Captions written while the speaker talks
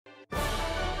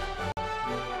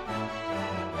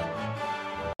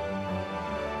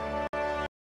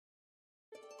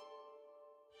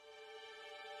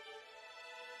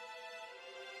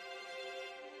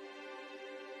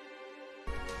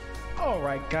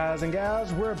Alright guys and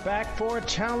gals, we're back for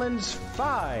Challenge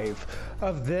 5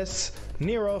 of this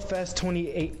Nero Fest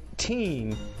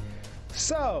 2018.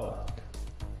 So,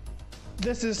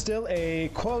 this is still a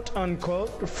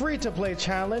quote-unquote free-to-play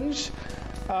challenge.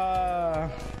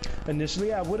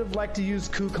 Initially, I would have liked to use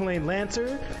Ku Klane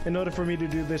Lancer in order for me to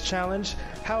do this challenge.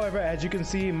 However, as you can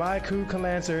see, my Ku Klane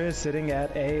Lancer is sitting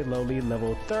at a lowly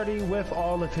level 30 with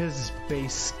all of his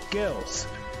base skills.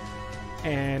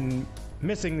 And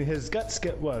missing his gut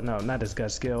skill, well, no, not his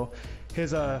gut skill.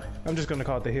 His, I'm just gonna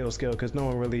call it the heal skill because no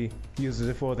one really uses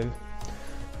it for the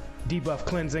debuff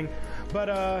cleansing.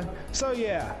 But, so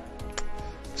yeah.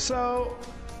 So,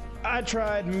 I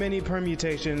tried many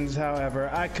permutations,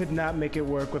 however, I could not make it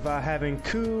work without having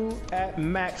Ku at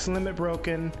max limit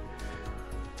broken.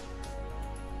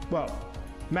 Well,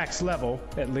 max level,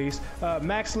 at least.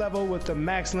 Max level with the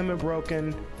max limit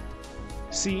broken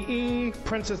CE,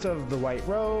 Princess of the White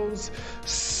Rose.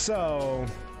 So,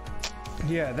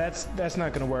 yeah, that's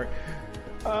not gonna work.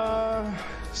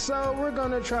 So we're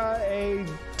gonna try a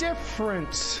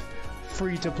different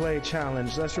free-to-play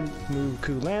challenge. Let's remove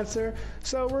Ku Lancer.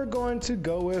 So we're going to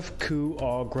go with Ku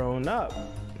all grown up.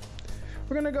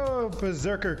 We're gonna go with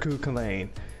Berserker Ku Klane.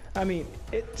 I mean,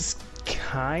 it's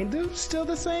kind of still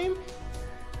the same.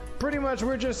 Pretty much,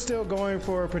 we're just still going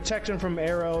for protection from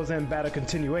arrows and battle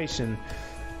continuation.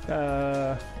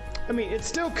 I mean, it's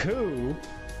still Ku,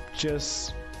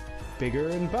 just bigger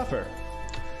and buffer.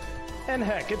 And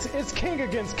heck, it's king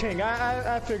against king.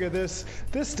 I figure this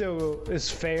still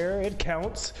is fair. It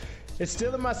counts. It's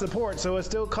still in my support, so it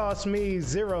still costs me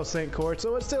 0 sync cord.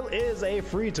 So it still is a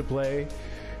free-to-play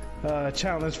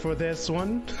challenge for this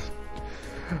one.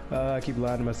 I keep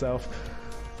lying to myself.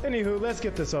 Anywho, let's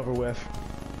get this over with.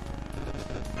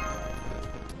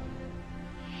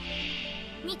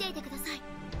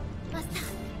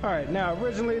 Alright, now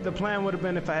originally the plan would have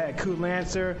been if I had Ku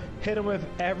Lancer, hit him with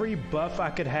every buff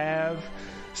I could have.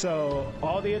 So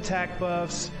all the attack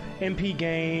buffs, MP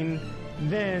gain,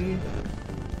 then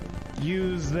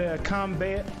use the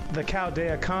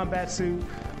Chaldea combat suit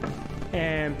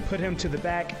and put him to the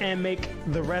back and make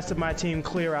the rest of my team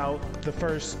clear out the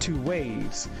first 2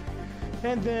 waves.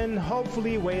 And then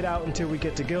hopefully wait out until we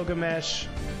get to Gilgamesh.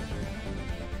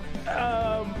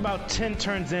 About 10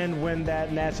 turns in when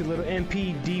that nasty little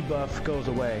MP debuff goes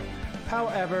away.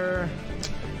 However,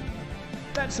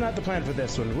 that's not the plan for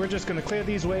this one. We're just going to clear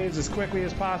these waves as quickly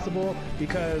as possible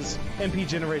because MP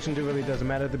generation really doesn't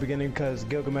matter at the beginning because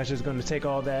Gilgamesh is going to take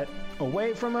all that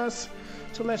away from us.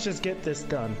 So let's just get this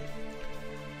done.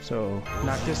 So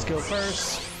knock this skill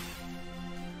first.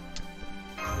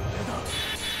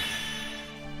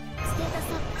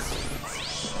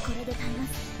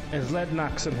 And let's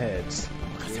knock some heads.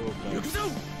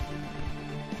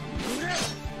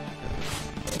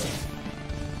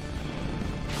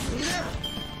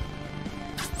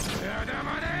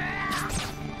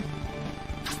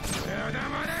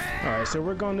 Alright, so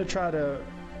we're going to try to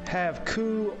have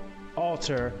Ku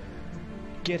alter,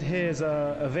 get his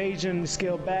evasion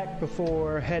skill back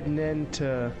before heading in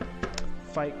to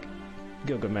fight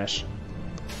Gilgamesh.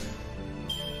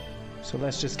 So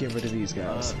let's just get rid of these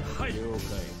guys.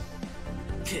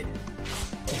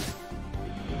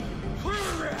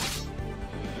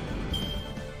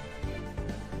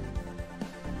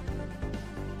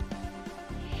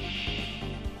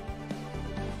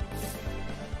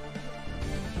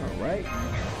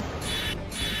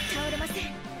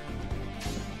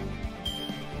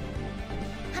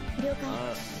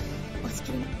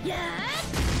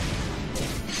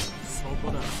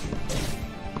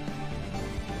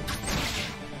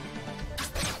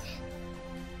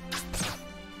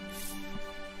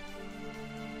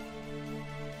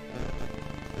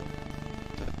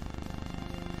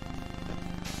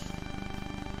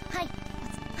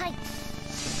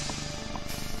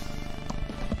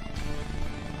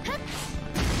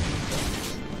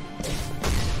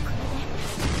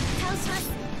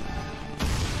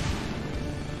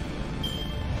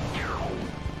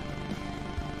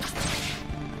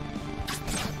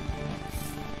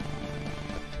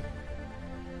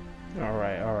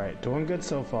 Alright. Alright, doing good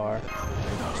so far.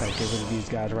 Try to get rid of these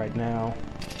guys right now.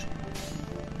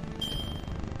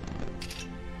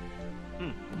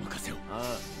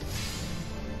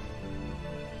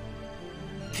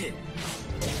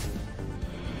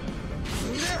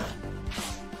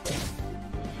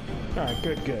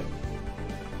 Alright, good.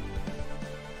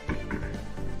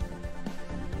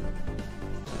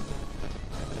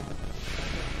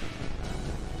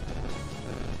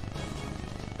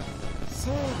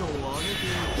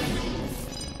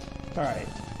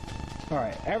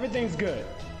 Alright, everything's good.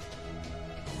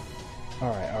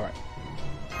 Alright.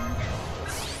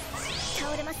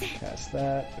 Cast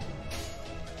that.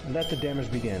 And let the damage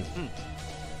begin.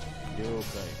 了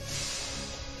解。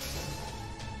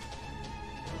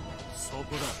そこ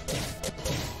だ。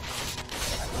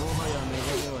もはや目覚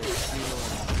めは必要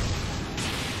な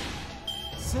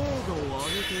い。精度を上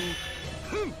げていく。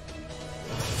ふん。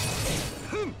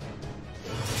ふん。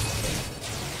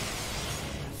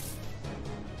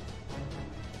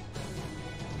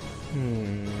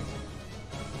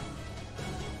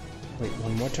Wait,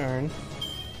 one more turn.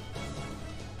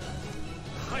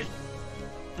 はい。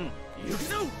行く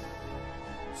ぞ。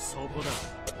そこだ。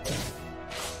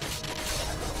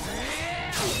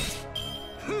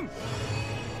ふん。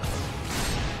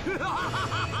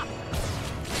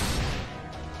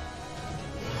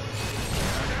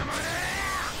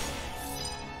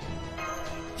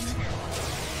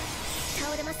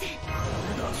倒れません。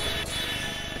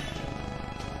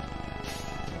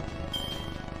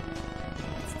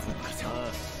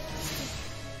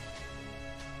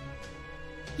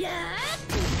や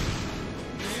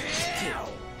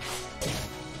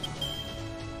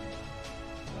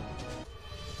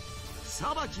裁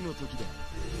きの時だ。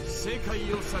世界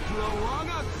を裂くは我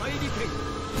が怪力剣。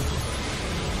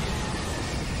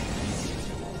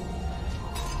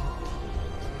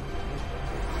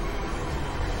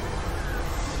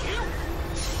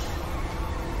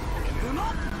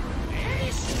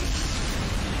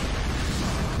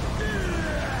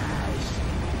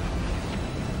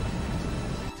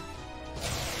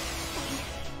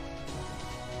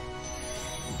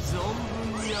存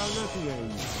分にあがくがいい。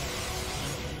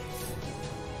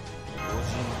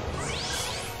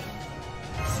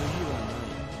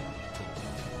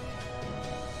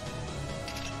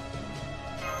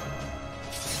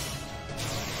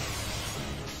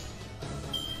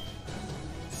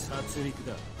殺戮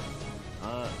だ。あ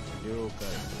あ、了解。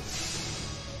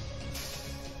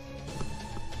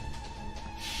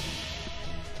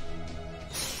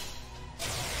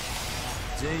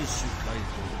全種解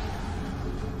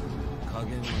放。加減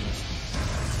はなし。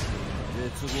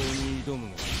絶望に挑む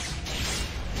が。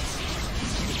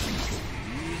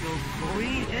リードゴイン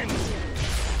ヘン。乗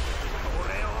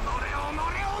れお乗れお乗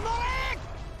れお乗れ。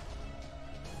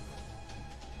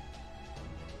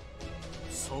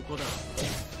そこだ。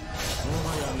もは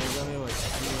や目覚めは必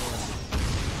要ない。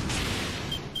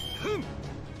ふん。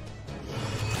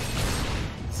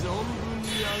存分に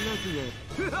あが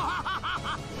くが。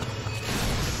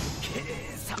計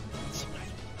算違い。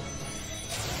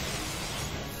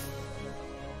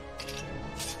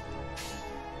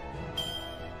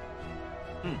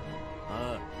ああ、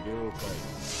了解。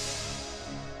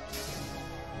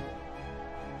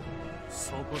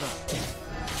そこだ。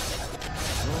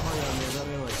もはや目覚め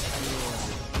は必要な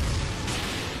い。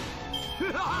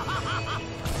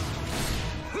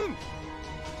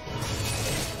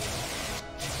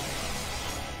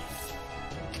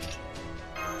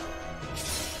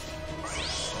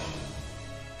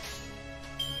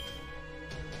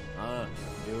ああ、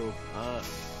了解。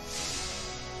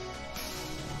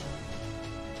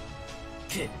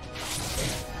け。も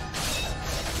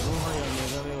はや目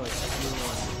覚めは必要ない。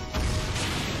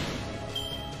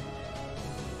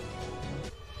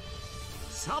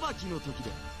裁きの時だ。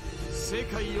世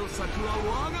界を裂くは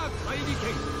我が怪力剣。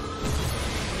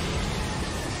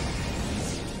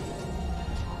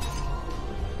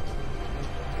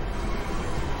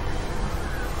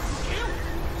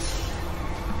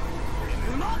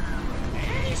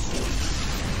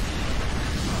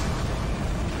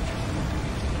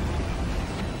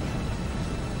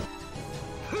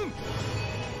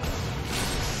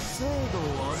精度を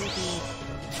上げていく。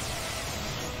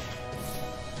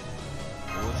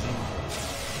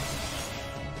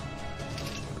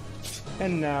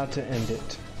And now to end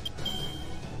it.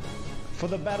 For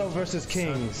the battle versus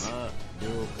kings,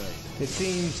 it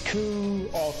seems Ku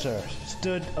Alter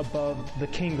stood above the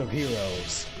king of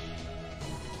heroes.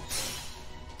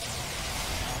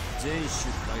 全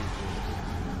種解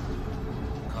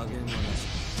放。加減はなし。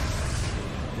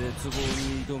絶望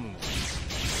に挑むが。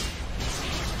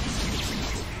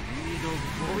リード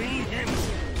ゴインヘン。乗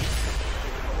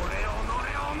れお乗れ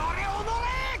お乗れお乗れ。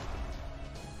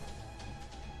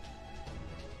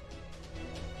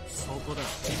そこだ。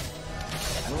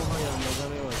もはや目覚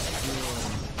めは必要な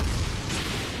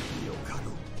い。よかろ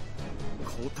う。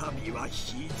こたびは引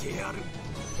いてやる。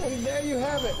 And there you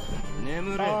have it.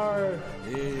 眠れ。 Our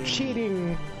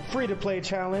cheating free-to-play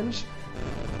challenge.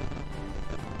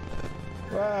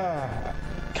 Wow.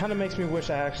 Kind of makes me wish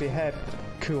I actually had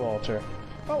Ku Alter.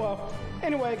 Oh well.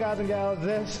 Anyway, guys and gals,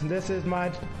 this is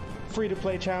my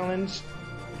free-to-play challenge.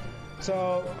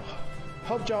 So,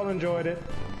 hope y'all enjoyed it.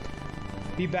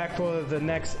 be back for the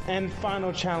next and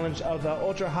final challenge of the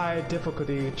ultra high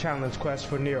difficulty challenge quest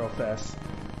for Nero Fest.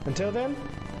 Until then,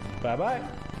 bye bye.